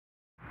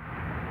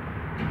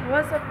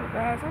What's up, you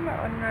guys? I'm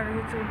back with another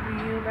YouTube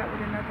video, back with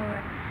another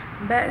one.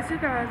 But as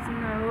you guys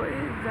know,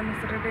 it's on a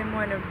Saturday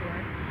morning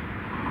vlog.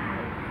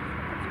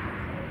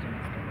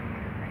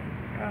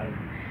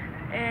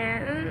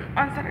 And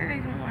on Saturday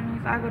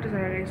mornings, I go to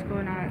Saturday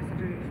school, and I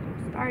Saturday school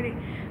started.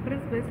 But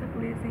it's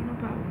basically a single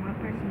part with my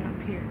person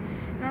up here.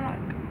 And I'm like,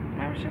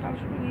 maybe should I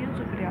shoot me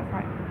YouTube videos?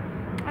 Like,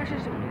 I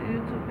should shoot me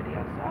YouTube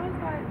videos. So I was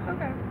like,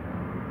 okay.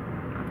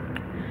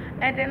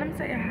 And then I'm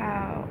saying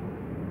how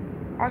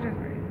I just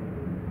like,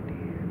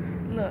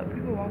 look,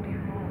 people walking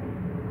home.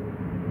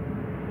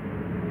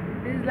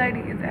 This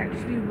lady is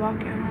actually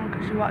walking home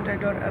because she walked her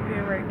daughter up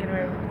here right getting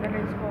ready for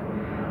Sunday school.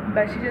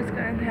 But she just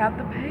couldn't have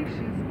the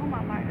patience. Oh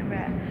my life is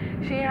bad.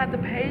 She didn't have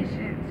the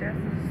patience just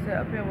to sit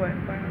up here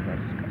waiting for her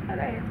daughter to go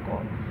to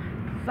school.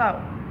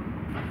 So,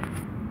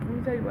 let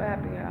me tell you what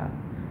happened, y'all.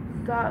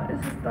 So,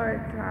 it's a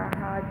story time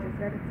how I just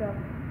got into a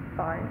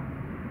fight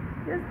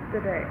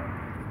yesterday.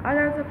 I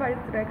got into a fight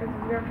today because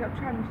this girl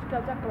kept trying me. She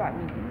kept talking about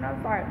me. And I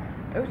was like,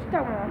 if she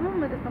talking about my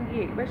mama, that's some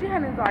gig. But she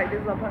had like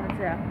this little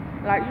ponytail.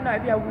 Like, you know,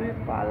 if you have weird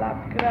fall off,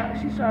 pick it up.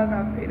 She showed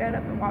up, pick that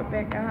up, and walk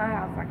back in her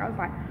house. Like, I was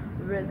like,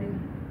 really?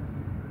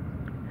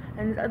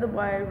 And this other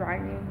boy,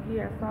 Ryan, he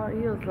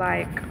was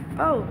like,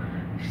 oh,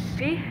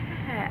 she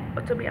had,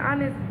 to be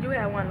honest, you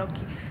had one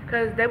low-key.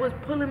 Because they was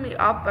pulling me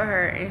off of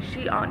her, and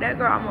that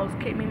girl almost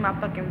kicked me in my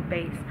fucking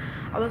face.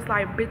 I was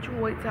like, bitch, you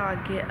wait till I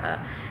get up.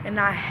 And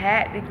I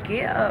had to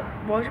get up.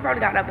 Well, she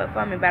probably got up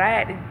for me, but I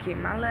had to get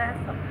my ass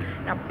up.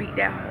 And I beat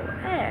that whole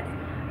ass.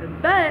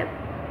 But,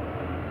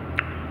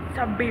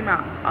 to beat my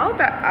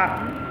other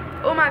up,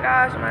 oh my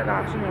gosh, you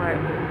know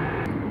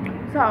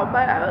what? So,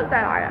 but I was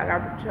like, I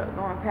got the truck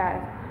going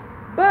past.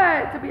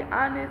 But, to be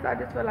honest, I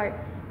just feel like,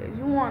 if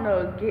you want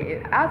to get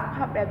it, I'll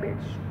pop that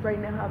bitch straight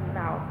in her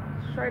mouth.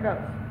 Straight up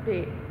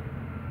spit.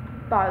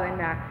 Falling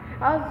down.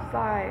 I was just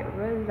like,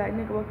 really? Like,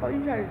 nigga, before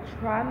you try to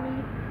try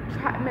me,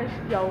 try to make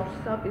sure your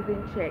stuff is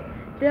in check.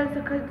 Just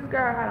because this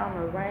girl had on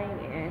a ring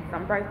and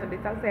some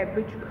bracelets. I said,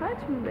 bitch, you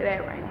punch me with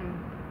that ring, I'm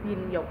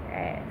beating your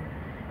ass.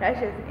 That's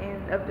just the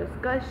end of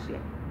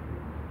discussion.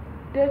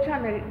 They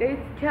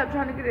kept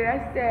trying to get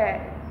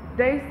it.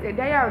 They said,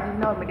 they already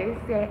know me. They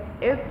said,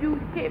 if you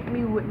hit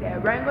me with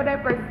that ring or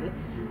that bracelet,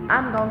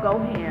 I'm gonna go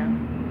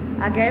ham.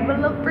 I gave her a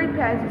little free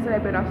pass, so they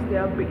better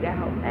still beat that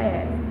whole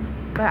ass.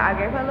 But I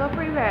gave her a little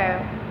free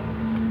pass,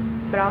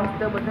 but I was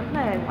still wasn't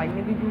playing. Like,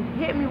 nigga, you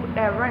hit me with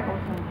that ring, I'm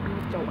gonna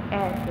beat your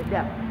ass to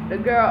death. The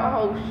girl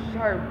whole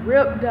shirt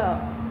ripped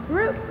up.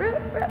 Rip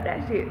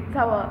that shit.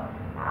 So,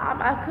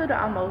 I could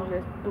have almost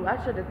just threw. I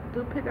should have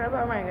picked up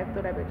her ring and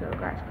threw that bitch in the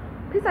trash.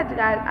 Peace out, you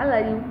guys. I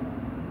love you.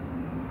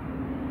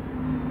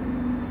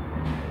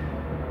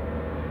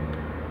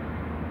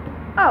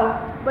 Oh,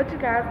 but you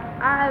guys,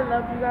 I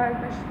love you guys.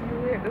 Make sure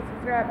you hit the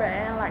subscribe button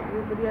and like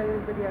this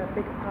video,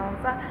 big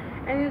thumbs up.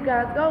 And you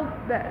guys go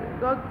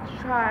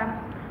try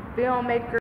Filmmaker.